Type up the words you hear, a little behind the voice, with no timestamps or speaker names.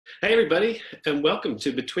Hey, everybody, and welcome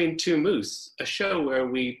to Between Two Moose, a show where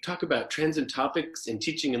we talk about trends and topics in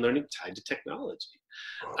teaching and learning tied to technology.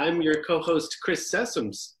 I'm your co host, Chris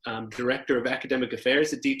Sessums, Director of Academic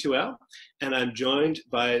Affairs at D2L, and I'm joined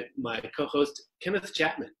by my co host, Kenneth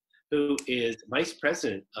Chapman, who is Vice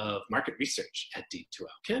President of Market Research at D2L.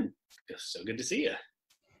 Ken, it's so good to see you.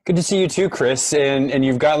 Good to see you too, Chris. And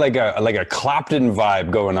you've got like a Clapton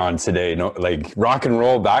vibe going on today, like rock and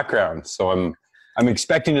roll background. So I'm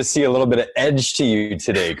expecting to see a little bit of edge to you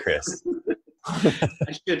today, Chris.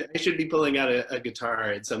 I should be pulling out a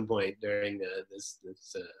guitar at some point during this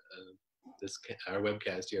our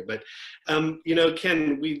webcast here. But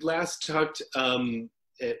Ken, we last talked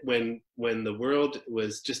when the world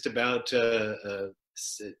was just about the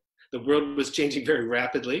world was changing very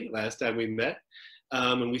rapidly. Last time we met.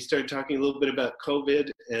 And we started talking a little bit about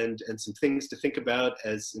COVID and some things to think about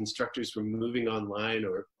as instructors were moving online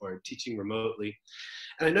or teaching remotely.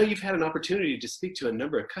 And I know you've had an opportunity to speak to a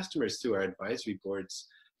number of customers through our advisory boards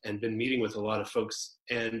and been meeting with a lot of folks.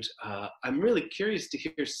 And I'm really curious to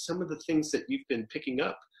hear some of the things that you've been picking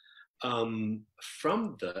up from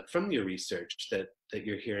your research that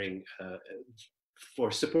you're hearing for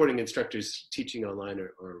supporting instructors teaching online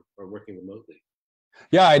or working remotely.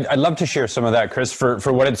 Yeah, I'd love to share some of that, Chris,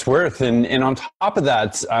 for what it's worth. And on top of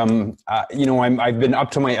that, I've been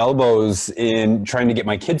up to my elbows in trying to get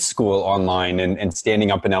my kids' school online and standing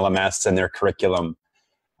up an LMS and their curriculum.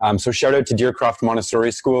 So shout out to Deercroft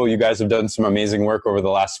Montessori School. You guys have done some amazing work over the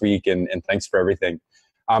last week, and thanks for everything.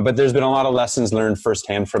 But there's been a lot of lessons learned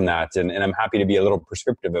firsthand from that, and I'm happy to be a little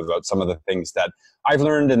prescriptive about some of the things that I've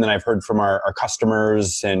learned and that I've heard from our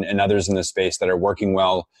customers and others in the space that are working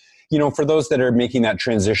well. For those that are making that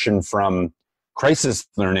transition from crisis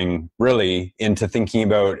learning really into thinking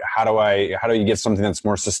about how do you get something that's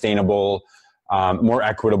more sustainable, more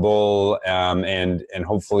equitable, and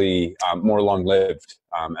hopefully more long-lived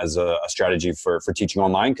as a strategy for teaching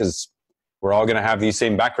online, because we're all going to have these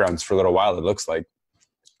same backgrounds for a little while, it looks like.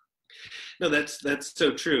 No, that's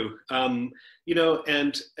so true. And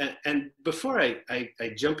before I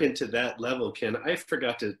jump into that level, Ken, I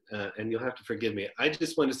forgot to, and you'll have to forgive me. I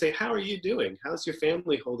just want to say, how are you doing? How's your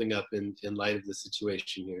family holding up in light of the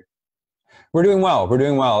situation here? We're doing well. We're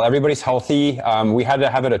doing well. Everybody's healthy. We had to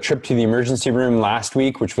have a trip to the emergency room last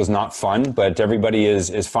week, which was not fun, but everybody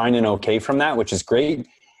is fine and okay from that, which is great.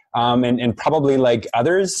 And probably like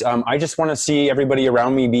others, I just want to see everybody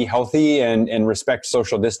around me be healthy and respect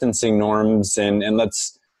social distancing norms. And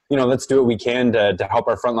let's do what we can to help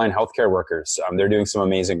our frontline healthcare workers. They're doing some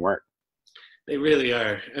amazing work. They really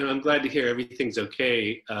are. And I'm glad to hear everything's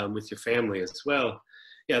okay with your family as well.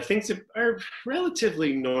 Yeah, things are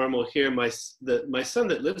relatively normal here. My son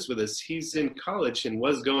that lives with us, he's in college and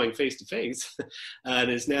was going face to face, and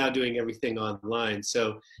is now doing everything online.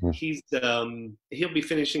 So he'll be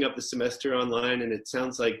finishing up the semester online, and it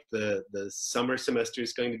sounds like the summer semester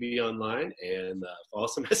is going to be online, and the fall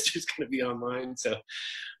semester is going to be online. So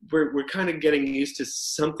we're kind of getting used to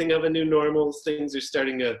something of a new normal. Things are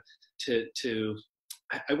starting to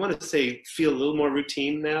I want to say feel a little more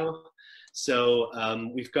routine now. So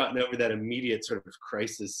we've gotten over that immediate sort of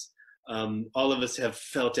crisis. All of us have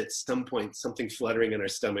felt at some point something fluttering in our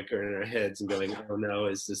stomach or in our heads and going, oh no,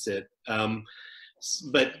 is this it?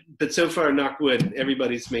 But so far, knock wood,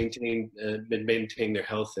 everybody's been maintaining their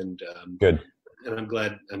health, and good. And I'm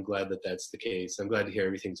glad that that's the case. I'm glad to hear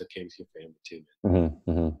everything's okay with your family too. Mm-hmm,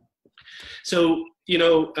 mm-hmm. So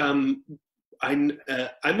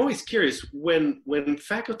I'm always curious when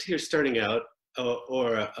faculty are starting out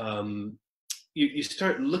or you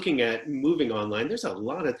start looking at moving online. There's a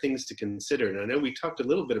lot of things to consider, and I know we talked a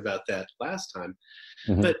little bit about that last time.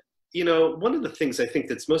 Mm-hmm. But one of the things I think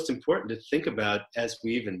that's most important to think about as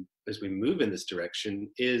we move in this direction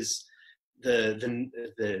is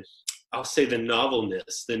the I'll say the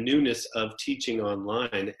novelness, the newness of teaching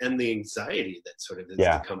online, and the anxiety that sort of is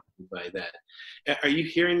accompanied by that. Are you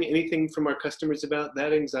hearing anything from our customers about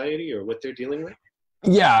that anxiety or what they're dealing with?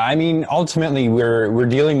 Yeah, I mean, ultimately, we're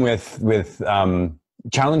dealing with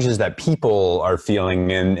challenges that people are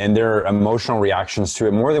feeling and their emotional reactions to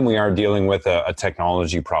it more than we are dealing with a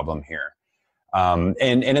technology problem here. And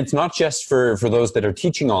it's not just for those that are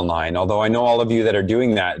teaching online, although I know all of you that are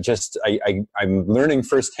doing that. I'm learning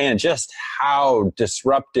firsthand just how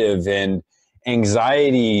disruptive and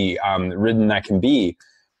anxiety ridden that can be.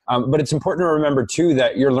 But it's important to remember too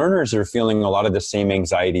that your learners are feeling a lot of the same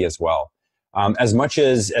anxiety as well. As much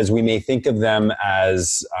as we may think of them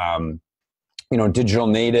as digital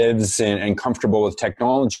natives and comfortable with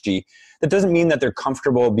technology, that doesn't mean that they're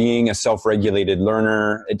comfortable being a self-regulated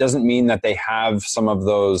learner. It doesn't mean that they have some of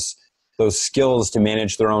those those skills to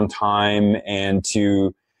manage their own time and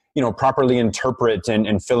to, properly interpret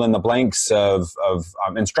and fill in the blanks of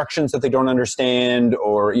instructions that they don't understand,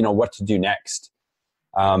 or, what to do next.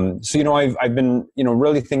 So, I've been,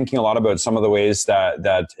 really thinking a lot about some of the ways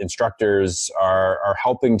that instructors are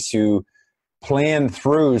helping to plan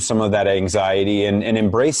through some of that anxiety and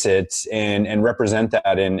embrace it and represent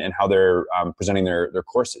that in how they're presenting their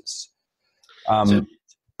courses. So,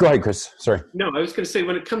 go ahead, Chris. Sorry. No, I was going to say,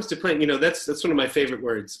 when it comes to plan, that's one of my favorite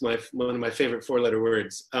words. One of my favorite 4-letter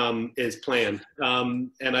words is plan,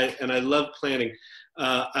 and I love planning.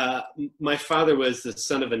 My father was the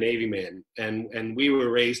son of a Navy man, and we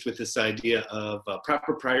were raised with this idea of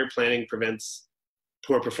proper prior planning prevents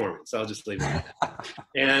poor performance. I'll just leave it at that.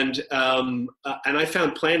 And I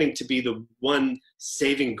found planning to be the one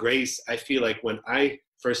saving grace. I feel like when I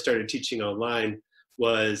first started teaching online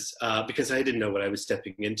was because I didn't know what I was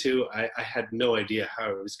stepping into. I had no idea how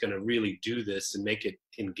I was going to really do this and make it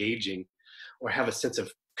engaging or have a sense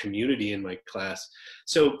of community in my class.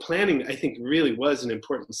 So planning, I think, really was an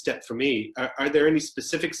important step for me. Are there any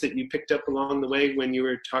specifics that you picked up along the way when you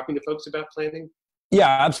were talking to folks about planning? Yeah,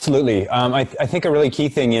 absolutely. I think a really key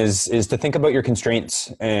thing is to think about your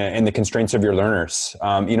constraints and the constraints of your learners.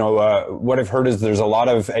 What I've heard is there's a lot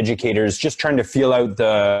of educators just trying to feel out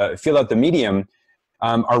the medium,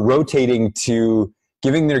 are rotating to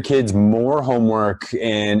giving their kids more homework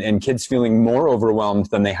and kids feeling more overwhelmed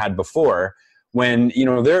than they had before. When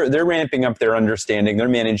they're ramping up their understanding, they're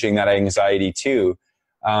managing that anxiety too.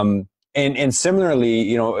 And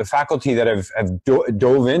similarly, faculty that have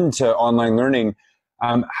dove into online learning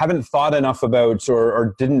haven't thought enough about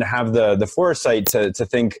or didn't have the foresight to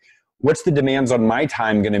think, what's the demands on my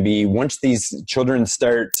time going to be once these children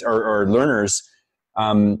start or learners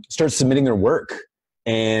start submitting their work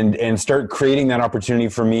and start creating that opportunity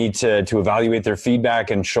for me to evaluate their feedback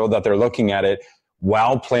and show that they're looking at it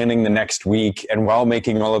while planning the next week and while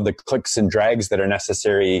making all of the clicks and drags that are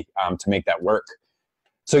necessary to make that work.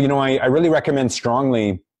 So, I really recommend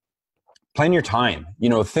strongly plan your time.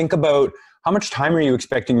 Think about how much time are you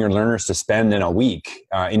expecting your learners to spend in a week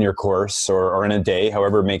in your course or in a day,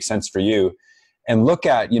 however it makes sense for you, and look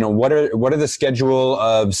at, what are the schedule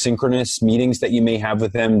of synchronous meetings that you may have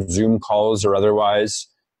with them, Zoom calls or otherwise.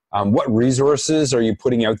 What resources are you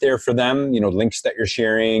putting out there for them? Links that you're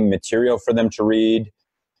sharing, material for them to read,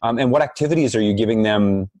 and what activities are you giving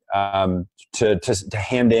them to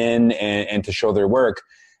hand in and to show their work,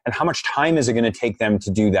 and how much time is it going to take them to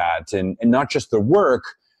do that, and not just the work,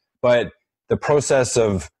 but the process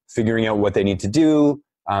of figuring out what they need to do,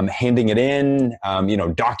 handing it in,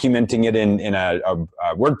 documenting it in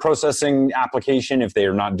a word processing application. If they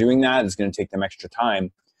are not doing that, it's going to take them extra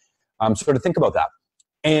time. So to think about that.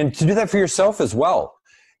 And to do that for yourself as well.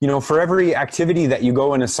 For every activity that you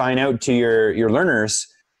go and assign out to your learners,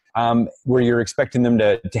 where you're expecting them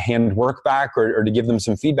to hand work back or to give them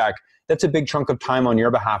some feedback, that's a big chunk of time on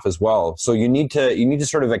your behalf as well. So you need to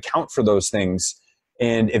sort of account for those things.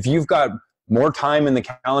 And if you've got more time in the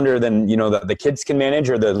calendar than the kids can manage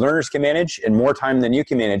or the learners can manage, and more time than you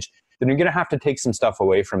can manage, then you're going to have to take some stuff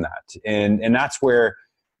away from that. And that's where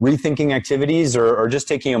rethinking activities or just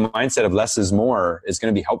taking a mindset of less is more is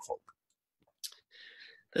going to be helpful.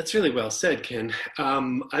 That's really well said, Ken.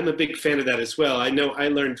 I'm a big fan of that as well. I know I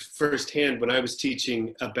learned firsthand when I was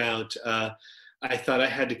teaching about, I thought I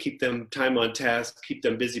had to keep them time on task, keep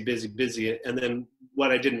them busy. And then what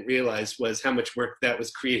I didn't realize was how much work that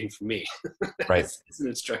was creating for me right. as an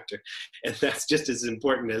instructor. And that's just as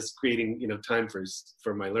important as creating, time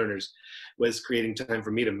for my learners, was creating time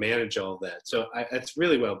for me to manage all that. So that's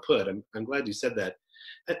really well put. I'm glad you said that.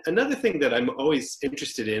 Another thing that I'm always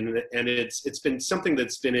interested in, and it's been something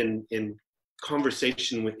that's been in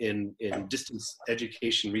conversation in distance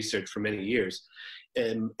education research for many years,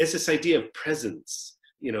 is this idea of presence,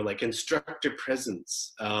 like instructor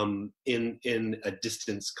presence in a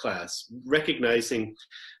distance class, recognizing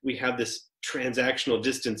we have this transactional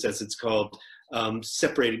distance, as it's called,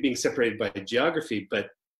 being separated by geography, but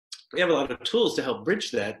we have a lot of tools to help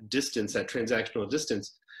bridge that distance, that transactional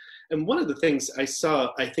distance. And one of the things I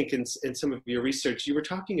saw, I think in some of your research, you were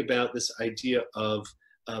talking about this idea of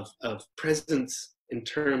presence in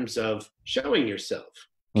terms of showing yourself.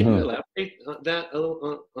 Can you elaborate on that a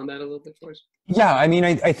little bit for us? Yeah, I mean,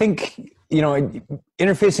 I think,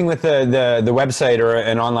 interfacing with the website or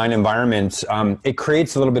an online environment, it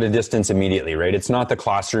creates a little bit of distance immediately, right? It's not the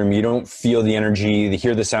classroom. You don't feel the energy,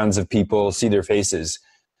 hear the sounds of people, see their faces.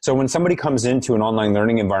 So when somebody comes into an online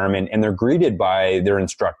learning environment and they're greeted by their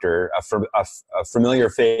instructor, a familiar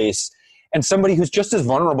face, and somebody who's just as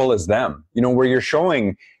vulnerable as them, where you're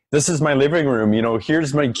showing this is my living room. You know,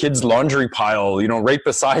 here's my kid's laundry pile, you know, right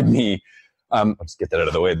beside me. I'll just get that out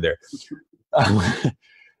of the way there.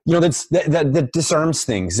 You know, that disarms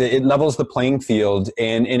things. It levels the playing field,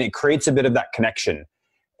 and it creates a bit of that connection.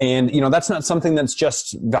 And, you know, that's not something that's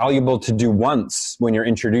just valuable to do once when you're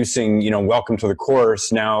introducing, you know, welcome to the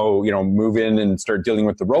course. Now, you know, move in and start dealing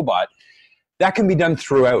with the robot. That can be done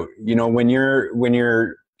throughout. You know, when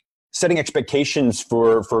you're setting expectations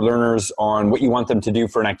for learners on what you want them to do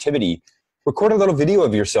for an activity, record a little video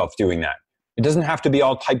of yourself doing that. It doesn't have to be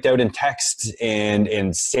all typed out in text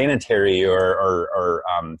and sanitary or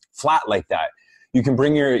flat like that. You can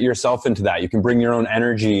bring yourself into that. You can bring your own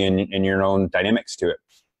energy and your own dynamics to it.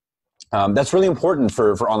 That's really important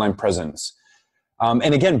for online presence.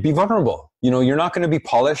 And again, be vulnerable. You know, you're not going to be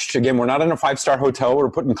polished. Again, we're not in a 5-star hotel. We're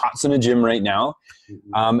putting cots in a gym right now.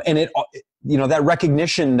 And you know, that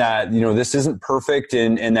recognition that, you know, this isn't perfect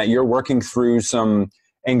and that you're working through some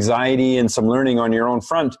anxiety and some learning on your own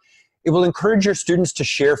front, it will encourage your students to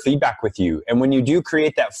share feedback with you. And when you do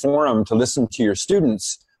create that forum to listen to your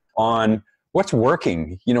students on what's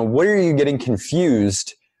working, you know, where are you getting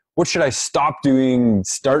confused? What should I stop doing,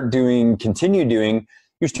 start doing, continue doing?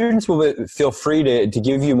 Your students will feel free to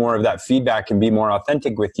give you more of that feedback and be more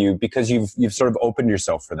authentic with you because you've sort of opened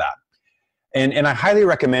yourself for that. And I highly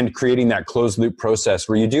recommend creating that closed loop process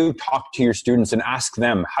where you do talk to your students and ask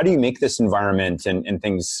them, how do you make this environment and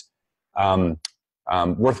things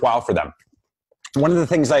worthwhile for them? One of the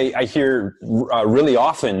things I hear really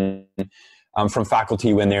often from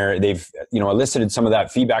faculty when they've you know, elicited some of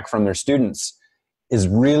that feedback from their students is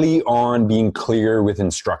really on being clear with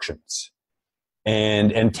instructions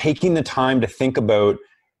and taking the time to think about,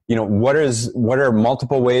 you know, what are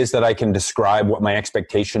multiple ways that I can describe what my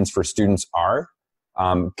expectations for students are?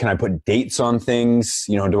 Can I put dates on things?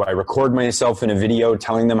 You know, do I record myself in a video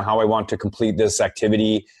telling them how I want to complete this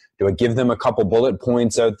activity? Do I give them a couple bullet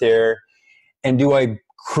points out there? And do I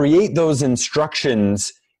create those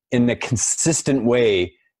instructions in a consistent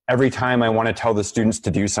way every time I want to tell the students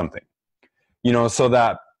to do something? You know, so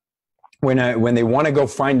that when they want to go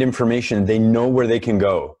find information, they know where they can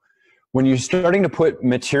go. When you're starting to put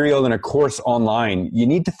material in a course online, you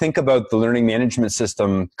need to think about the learning management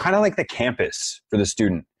system kind of like the campus for the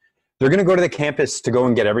student. They're going to go to the campus to go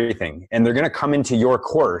and get everything, and they're going to come into your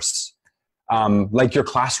course like your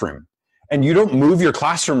classroom. And you don't move your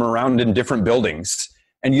classroom around in different buildings,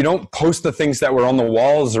 and you don't post the things that were on the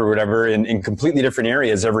walls or whatever in completely different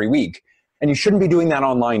areas every week. And you shouldn't be doing that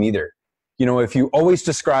online either. You know, if you always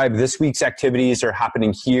describe this week's activities are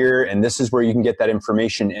happening here, and this is where you can get that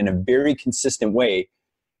information in a very consistent way,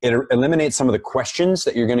 it eliminates some of the questions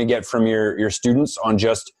that you're going to get from your students on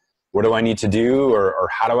just, what do I need to do? Or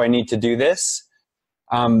how do I need to do this?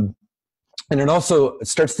 And it also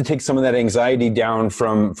starts to take some of that anxiety down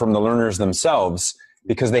from the learners themselves,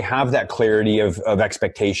 because they have that clarity of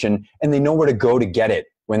expectation, and they know where to go to get it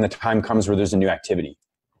when the time comes where there's a new activity.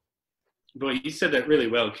 Boy, you said that really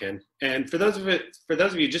well, Ken. And for those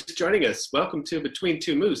of you just joining us, welcome to Between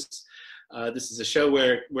Two Moose. This is a show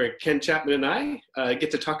where Ken Chapman and I get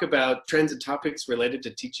to talk about trends and topics related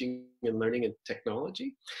to teaching and learning and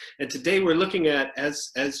technology. And today we're looking at,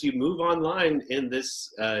 as you move online in this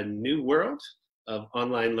new world of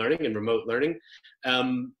online learning and remote learning,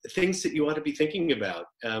 things that you ought to be thinking about,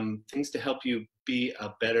 things to help you be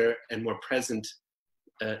a better and more present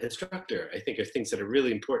instructor, I think, are things that are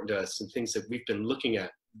really important to us and things that we've been looking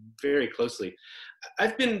at very closely.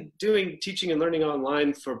 I've been doing teaching and learning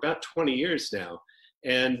online for about 20 years now.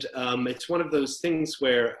 And it's one of those things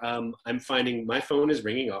where I'm finding my phone is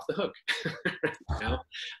ringing off the hook right now,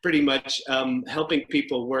 pretty much helping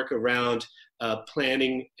people work around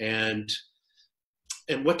planning and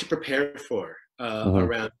what to prepare for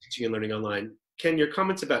around teaching and learning online. Ken, your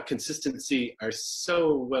comments about consistency are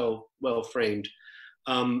so well framed.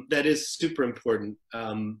 That is super important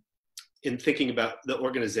in thinking about the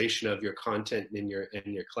organization of your content in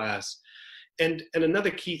your class. And another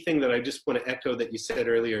key thing that I just want to echo that you said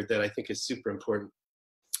earlier that I think is super important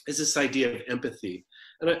is this idea of empathy.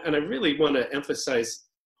 And I really want to emphasize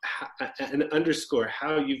and underscore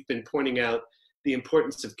how you've been pointing out the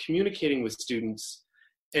importance of communicating with students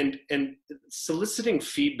and eliciting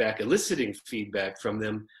feedback from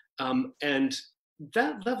them, and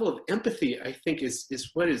that level of empathy, I think, is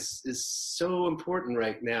what is so important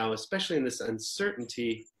right now, especially in this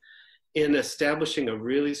uncertainty, in establishing a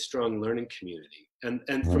really strong learning community.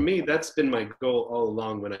 And for me, that's been my goal all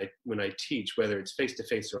along when I teach, whether it's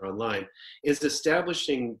face-to-face or online, is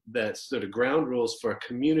establishing that sort of ground rules for a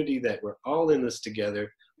community that we're all in this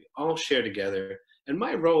together, we all share together, And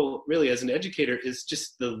my role really as an educator is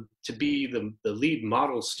just to be the lead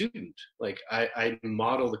model student. Like I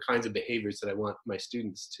model the kinds of behaviors that I want my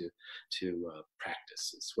students to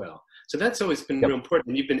practice as well. So that's always been real important.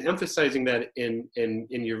 And you've been emphasizing that in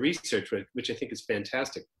your research, which I think is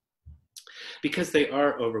fantastic, because they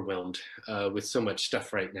are overwhelmed with so much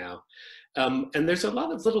stuff right now. And there's a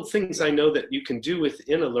lot of little things I know that you can do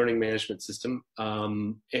within a learning management system,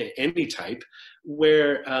 any type,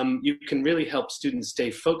 where you can really help students stay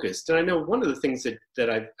focused. And I know one of the things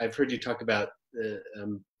that I've heard you talk about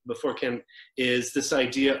before, Ken, is this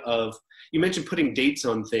idea of, you mentioned putting dates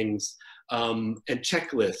on things and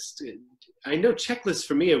checklists. I know checklists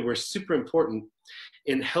for me were super important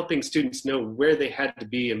in helping students know where they had to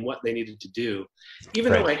be and what they needed to do.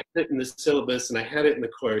 Even though I had it in the syllabus and I had it in the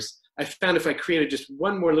course, I found if I created just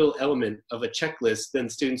one more little element of a checklist, then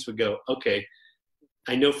students would go, okay,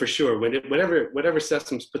 I know for sure whatever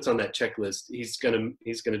Sessums puts on that checklist, he's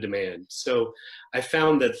gonna demand. So I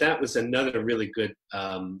found that was another really good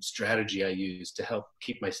strategy I used to help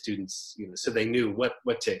keep my students, so they knew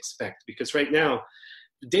what to expect. Because right now,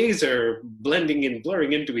 the days are blending and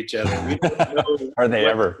blurring into each other. We don't know Are they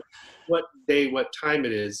ever? What day, what time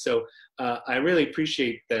it is. So I really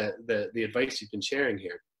appreciate the advice you've been sharing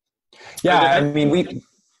here. Yeah, I mean,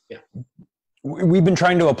 we've been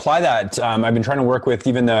trying to apply that. I've been trying to work with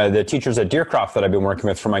even the teachers at Deercroft that I've been working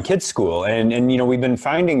with for my kids' school. And we've been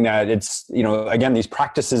finding that it's, again, these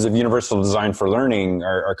practices of universal design for learning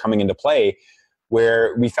are coming into play,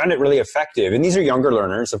 where we found it really effective. And these are younger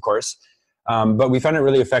learners, of course. But we found it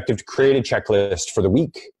really effective to create a checklist for the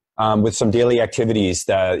week with some daily activities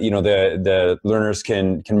that the learners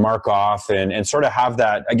can mark off and sort of have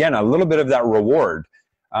that, again, a little bit of that reward.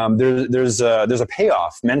 There's a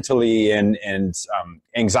payoff mentally and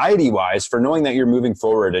anxiety wise for knowing that you're moving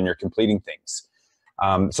forward and you're completing things.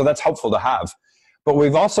 So that's helpful to have. But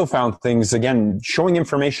we've also found things, again, showing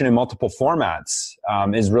information in multiple formats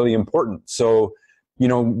is really important. So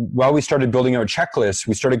while we started building out checklists,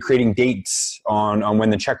 we started creating dates on when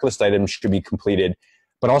the checklist items should be completed,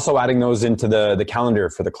 but also adding those into the calendar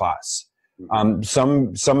for the class.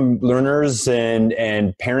 Some learners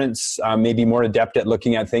and parents may be more adept at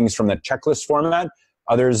looking at things from the checklist format.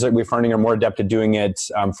 Others that we're finding are more adept at doing it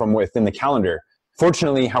from within the calendar.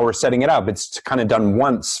 Fortunately, how we're setting it up, it's kind of done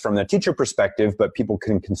once from the teacher perspective, but people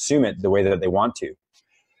can consume it the way that they want to.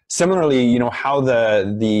 Similarly, how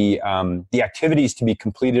the activities to be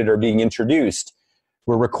completed are being introduced.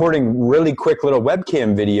 We're recording really quick little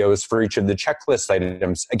webcam videos for each of the checklist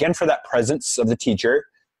items, again, for that presence of the teacher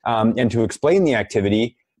and to explain the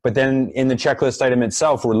activity. But then in the checklist item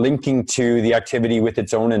itself, we're linking to the activity with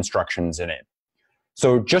its own instructions in it.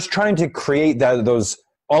 So just trying to create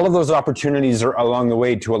all of those opportunities are along the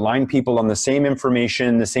way to align people on the same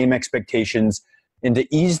information, the same expectations, and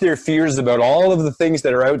to ease their fears about all of the things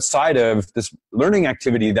that are outside of this learning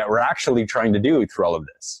activity that we're actually trying to do through all of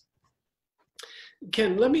this.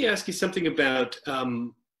 Ken, let me ask you something about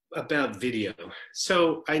video.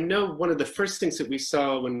 So I know one of the first things that we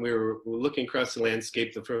saw when we were looking across the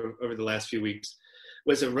landscape over the last few weeks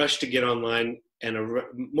was a rush to get online, and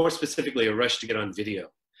more specifically, a rush to get on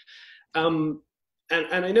video.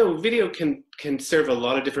 And I know video can serve a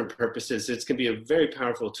lot of different purposes. It can be a very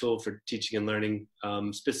powerful tool for teaching and learning,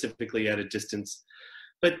 specifically at a distance.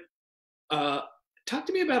 But talk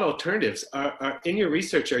to me about alternatives. In your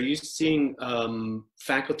research, are you seeing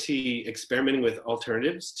faculty experimenting with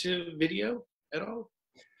alternatives to video at all?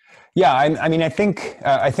 Yeah, I mean, I think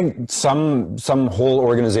some whole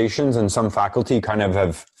organizations and some faculty kind of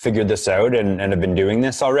have figured this out and have been doing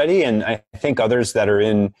this already. And I think others that are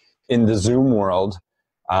in the Zoom world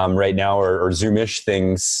right now, or Zoom-ish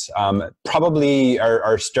things, probably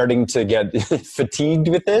are starting to get fatigued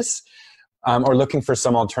with this, or looking for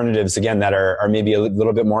some alternatives, again, that are maybe a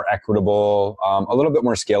little bit more equitable, a little bit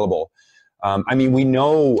more scalable. I mean, we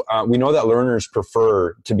know that learners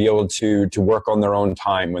prefer to be able to work on their own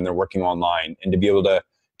time when they're working online, and to be able to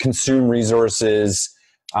consume resources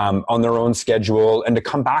on their own schedule and to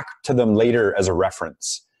come back to them later as a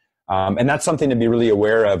reference. And that's something to be really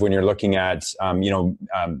aware of when you're looking at,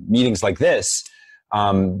 meetings like this.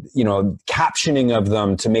 Captioning of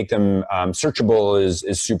them to make them searchable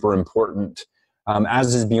is super important,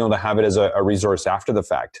 as is being able to have it as a resource after the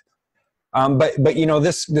fact. But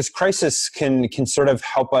this crisis can sort of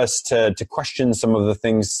help us to question some of the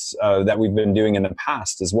things that we've been doing in the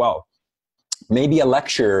past as well. Maybe a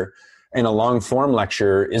lecture and a long form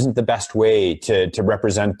lecture isn't the best way to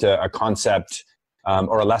represent a concept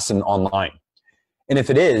or a lesson online. And if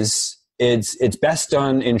it is, it's best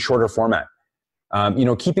done in shorter format.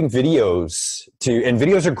 Keeping videos and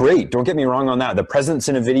videos are great. Don't get me wrong on that. The presence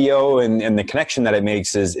in a video and the connection that it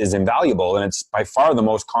makes is invaluable. And it's by far the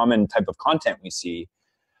most common type of content we see.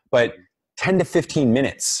 But 10 to 15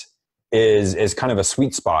 minutes is kind of a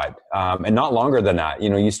sweet spot, and not longer than that.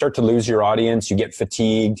 You start to lose your audience, you get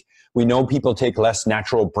fatigued. We know people take less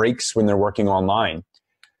natural breaks when they're working online.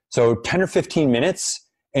 So 10 or 15 minutes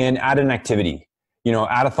and add an activity.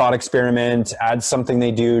 Add a thought experiment, add something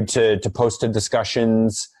they do to post to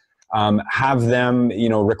discussions, have them,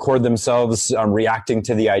 record themselves reacting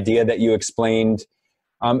to the idea that you explained.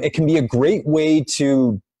 It can be a great way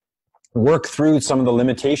to work through some of the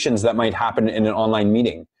limitations that might happen in an online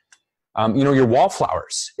meeting. Your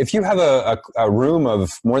wallflowers. If you have a room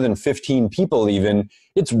of more than 15 people even,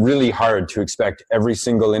 it's really hard to expect every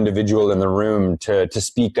single individual in the room to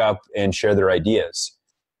speak up and share their ideas.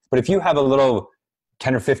 But if you have a little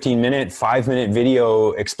 10 or 15 minute, 5-minute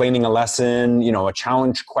video explaining a lesson, a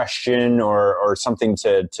challenge question or something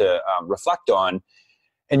to reflect on,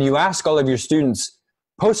 and you ask all of your students,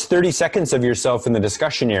 post 30 seconds of yourself in the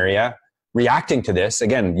discussion area reacting to this.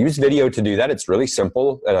 Again, use video to do that. It's really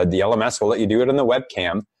simple. The LMS will let you do it on the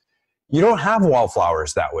webcam. You don't have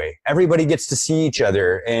wallflowers that way. Everybody gets to see each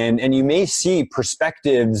other, and you may see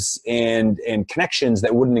perspectives and connections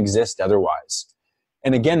that wouldn't exist otherwise.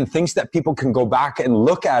 And again, things that people can go back and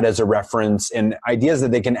look at as a reference and ideas that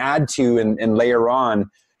they can add to and layer on,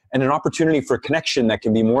 and an opportunity for connection that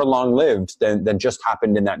can be more long-lived than just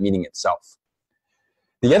happened in that meeting itself.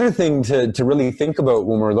 The other thing to really think about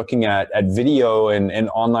when we're looking at video and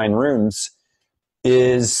online rooms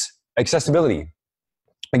is accessibility.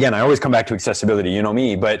 Again, I always come back to accessibility, you know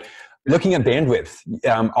me, but looking at bandwidth.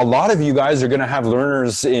 A lot of you guys are going to have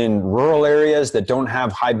learners in rural areas that don't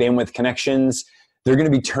have high bandwidth connections. They're going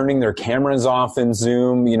to be turning their cameras off in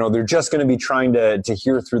Zoom. They're just going to be trying to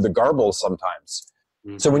hear through the garble sometimes.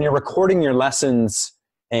 Mm-hmm. So when you're recording your lessons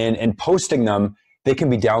and posting them, they can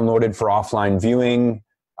be downloaded for offline viewing.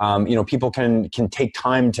 People can take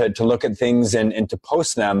time to look at things and to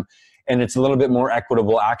post them. And it's a little bit more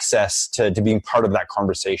equitable access to being part of that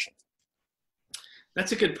conversation.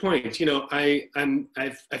 That's a good point.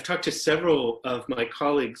 I've talked to several of my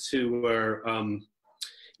colleagues who are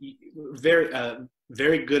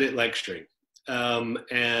very good at lecturing,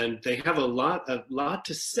 and they have a lot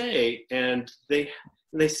to say, and they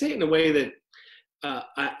say it in a way that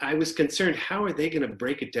I was concerned, how are they going to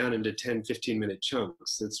break it down into 10, 15-minute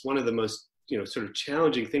chunks? It's one of the most sort of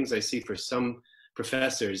challenging things I see for some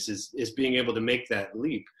professors is being able to make that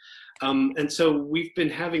leap. And so we've been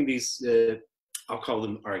having these I'll call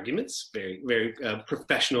them arguments, very, very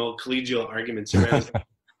professional, collegial arguments around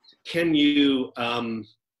can you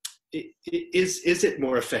is it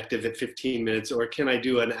more effective at 15 minutes, or can I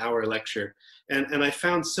do an hour lecture? And I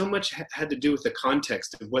found so much had to do with the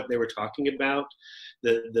context of what they were talking about,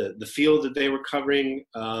 the field that they were covering,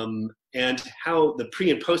 and how the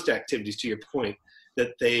pre and post activities, to your point,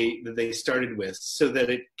 that they started with, so that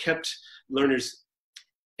it kept learners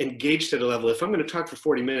engaged at a level. If I'm going to talk for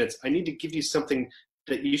 40 minutes, I need to give you something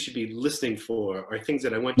that you should be listening for, or things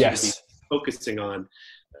that I want you to be focusing on.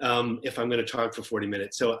 If I'm going to talk for 40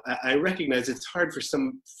 minutes. So I recognize it's hard for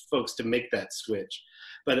some folks to make that switch.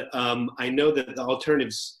 But I know that the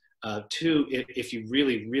alternatives to, if you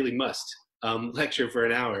really, really must lecture for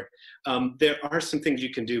an hour, there are some things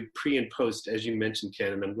you can do pre and post, as you mentioned,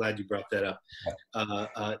 Ken, and I'm glad you brought that up,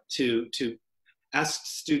 to ask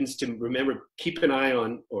students to remember, keep an eye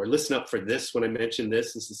on, or listen up for this when I mention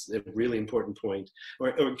this. This is a really important point.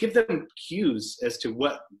 Or give them cues as to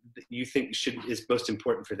what you think is most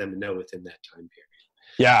important for them to know within that time period.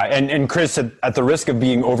 Yeah, and Chris, at the risk of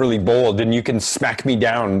being overly bold, and you can smack me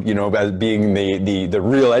down, as being the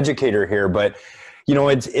real educator here, but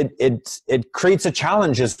it creates a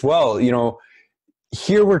challenge as well.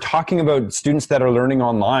 Here we're talking about students that are learning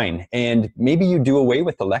online, and maybe you do away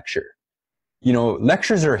with the lecture.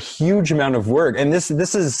 Lectures are a huge amount of work. And this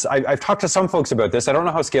is, I've talked to some folks about this. I don't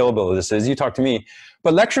know how scalable this is. You talk to me.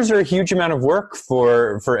 But lectures are a huge amount of work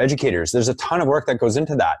for educators. There's a ton of work that goes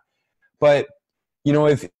into that. But,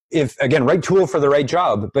 if again, right tool for the right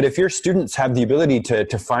job, but if your students have the ability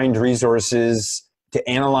to find resources, to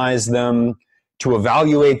analyze them, to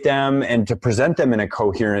evaluate them, and to present them in a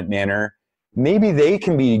coherent manner, maybe they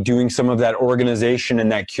can be doing some of that organization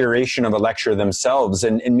and that curation of a lecture themselves.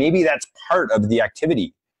 And maybe that's part of the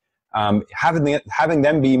activity. Having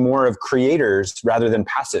them be more of creators rather than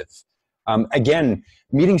passive. Again,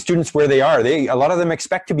 meeting students where they are. A lot of them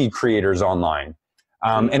expect to be creators online.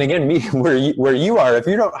 And again, where you are, if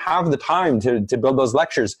you don't have the time to build those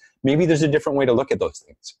lectures, maybe there's a different way to look at those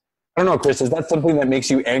things. I don't know, Chris, is that something that makes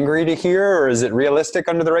you angry to hear, or is it realistic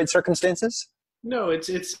under the right circumstances? No,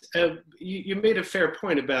 you made a fair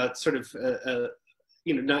point about sort of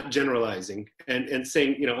not generalizing and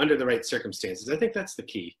saying under the right circumstances. I think that's the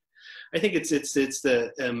key. I think it's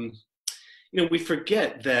the we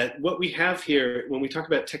forget that what we have here when we talk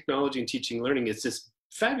about technology and teaching and learning is this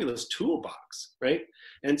fabulous toolbox, right?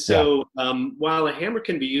 And so while a hammer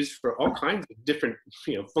can be used for all kinds of different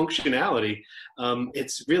functionality,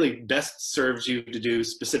 it's really best serves you to do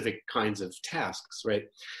specific kinds of tasks, right?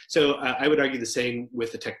 So I would argue the same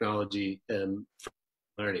with the technology for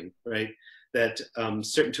learning, right? That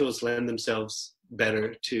certain tools lend themselves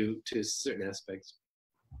better to certain aspects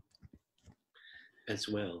as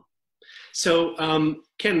well. So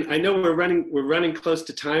Ken, I know we're running close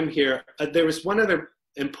to time here. There was one other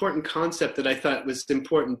important concept that I thought was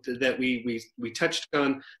important that we touched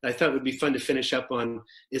on, that I thought would be fun to finish up on,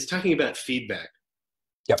 is talking about feedback.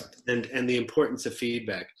 Yep. And the importance of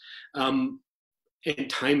feedback. And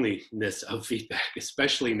timeliness of feedback,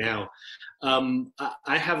 especially now.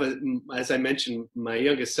 I have as I mentioned, my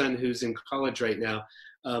youngest son who's in college right now,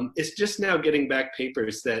 is just now getting back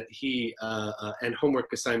papers that he and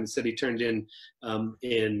homework assignments that he turned in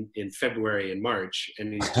February and March,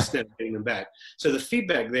 and he's just now getting them back. So the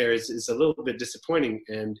feedback there is a little bit disappointing,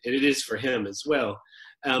 and it is for him as well.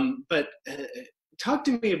 But talk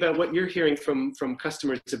to me about what you're hearing from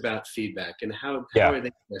customers about feedback, and how are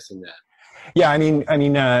they addressing that? Yeah, I mean,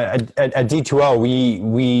 at D2L,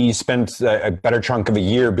 we spent a better chunk of a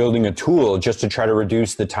year building a tool just to try to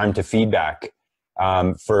reduce the time to feedback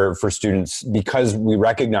for students, because we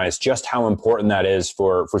recognize just how important that is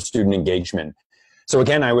for student engagement. So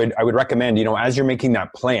again, I would recommend, as you're making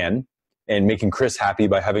that plan and making Chris happy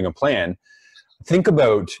by having a plan, think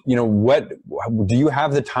about, what do you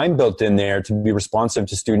have the time built in there to be responsive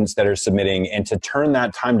to students that are submitting, and to turn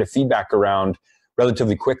that time to feedback around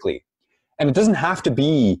relatively quickly. And it doesn't have to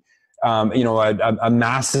be, a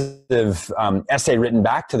massive essay written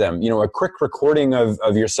back to them. A quick recording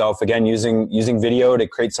of yourself, again, using video to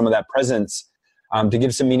create some of that presence, to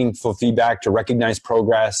give some meaningful feedback, to recognize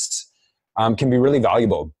progress, can be really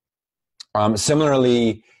valuable.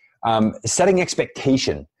 Similarly, setting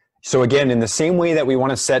expectation. So again, in the same way that we want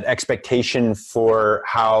to set expectation for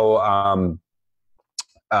how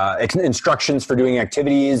instructions for doing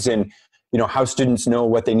activities and how students know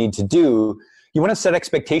what they need to do, you want to set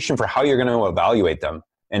expectation for how you're going to evaluate them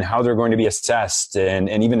and how they're going to be assessed, and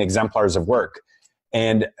even exemplars of work.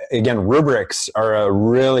 And again, rubrics are a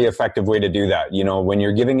really effective way to do that. When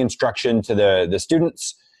you're giving instruction to the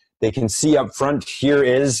students, they can see up front, here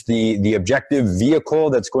is the objective vehicle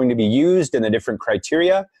that's going to be used and the different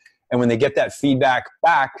criteria. And when they get that feedback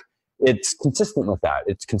back, it's consistent with that.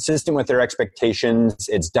 It's consistent with their expectations.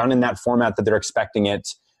 It's done in that format that they're expecting it.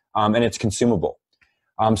 And it's consumable.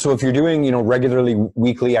 So if you're doing, regularly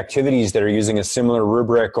weekly activities that are using a similar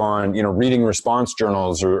rubric on, reading response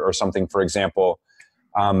journals or something, for example,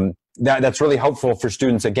 that's really helpful for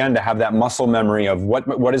students, again, to have that muscle memory of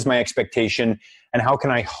what is my expectation, and how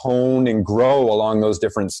can I hone and grow along those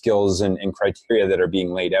different skills and criteria that are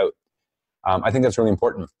being laid out. I think that's really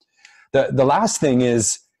important. The last thing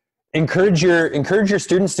is, encourage your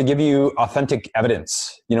students to give you authentic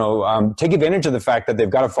evidence. Take advantage of the fact that they've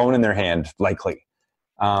got a phone in their hand, likely,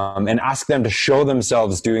 and ask them to show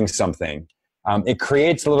themselves doing something. It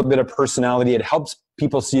creates a little bit of personality. It helps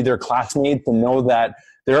people see their classmates and know that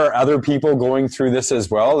there are other people going through this as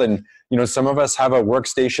well. And some of us have a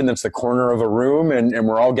workstation that's the corner of a room, and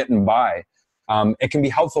we're all getting by. It can be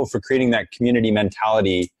helpful for creating that community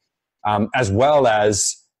mentality, as well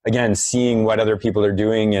as, again, seeing what other people are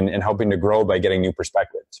doing and helping to grow by getting new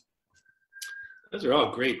perspectives. Those are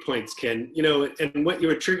all great points, Ken. And what you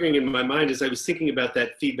were triggering in my mind as I was thinking about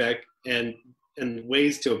that feedback and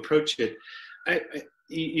ways to approach it,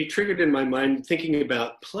 you triggered in my mind thinking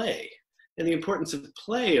about play and the importance of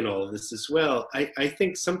play in all of this as well. I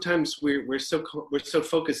think sometimes we're so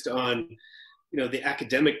focused on the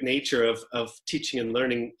academic nature of teaching and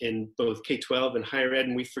learning in both K-12 and higher ed,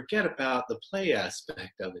 and we forget about the play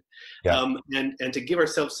aspect of it. Yeah. And to give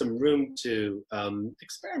ourselves some room to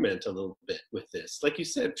experiment a little bit with this. Like you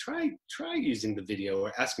said, try using the video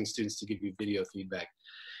or asking students to give you video feedback.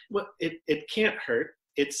 Well, it can't hurt.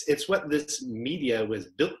 It's what this media was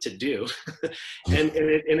built to do. and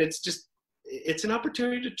it's an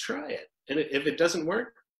opportunity to try it. And if it doesn't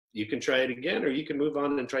work, you can try it again, or you can move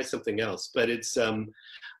on and try something else. But it's I'm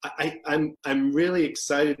really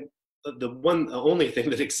excited. The only thing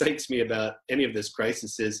that excites me about any of this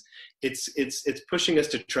crisis is it's pushing us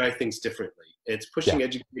to try things differently. It's pushing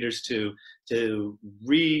educators to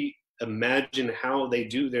imagine how they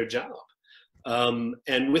do their job.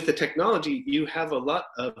 And with the technology, you have a lot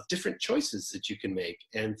of different choices that you can make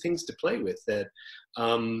and things to play with that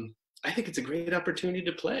I think it's a great opportunity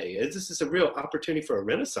to play. This is a real opportunity for a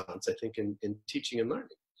renaissance, I think, in teaching and learning.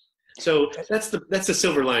 So that's the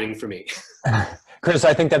silver lining for me. Chris,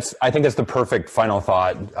 I think that's the perfect final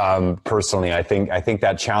thought. Personally, I think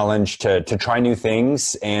that challenge to try new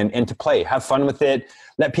things and to play, have fun with it,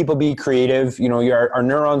 let people be creative. You know, our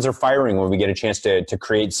neurons are firing when we get a chance to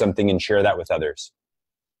create something and share that with others.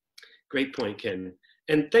 Great point, Ken.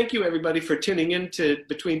 And thank you, everybody, for tuning in to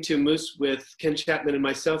Between Two Moose with Ken Chapman and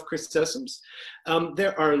myself, Chris Sessums.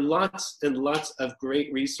 There are lots and lots of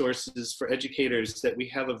great resources for educators that we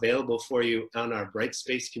have available for you on our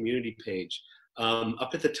Brightspace community page.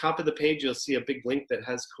 Up at the top of the page, you'll see a big link that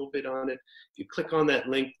has COVID on it. If you click on that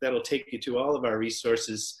link, that'll take you to all of our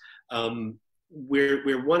resources.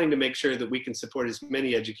 We're wanting to make sure that we can support as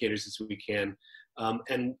many educators as we can.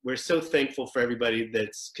 And we're so thankful for everybody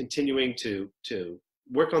that's continuing to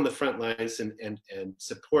work on the front lines and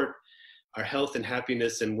support our health and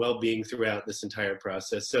happiness and well-being throughout this entire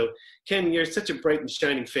process. So Ken, you're such a bright and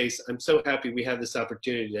shining face. I'm so happy we have this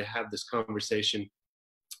opportunity to have this conversation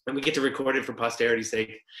and we get to record it for posterity's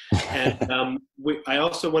sake. And I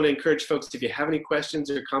also want to encourage folks, if you have any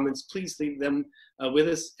questions or comments, please leave them with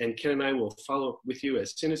us, and Ken and I will follow up with you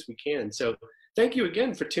as soon as we can. So thank you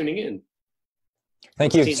again for tuning in.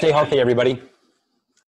 Thank you. Stay healthy, everybody.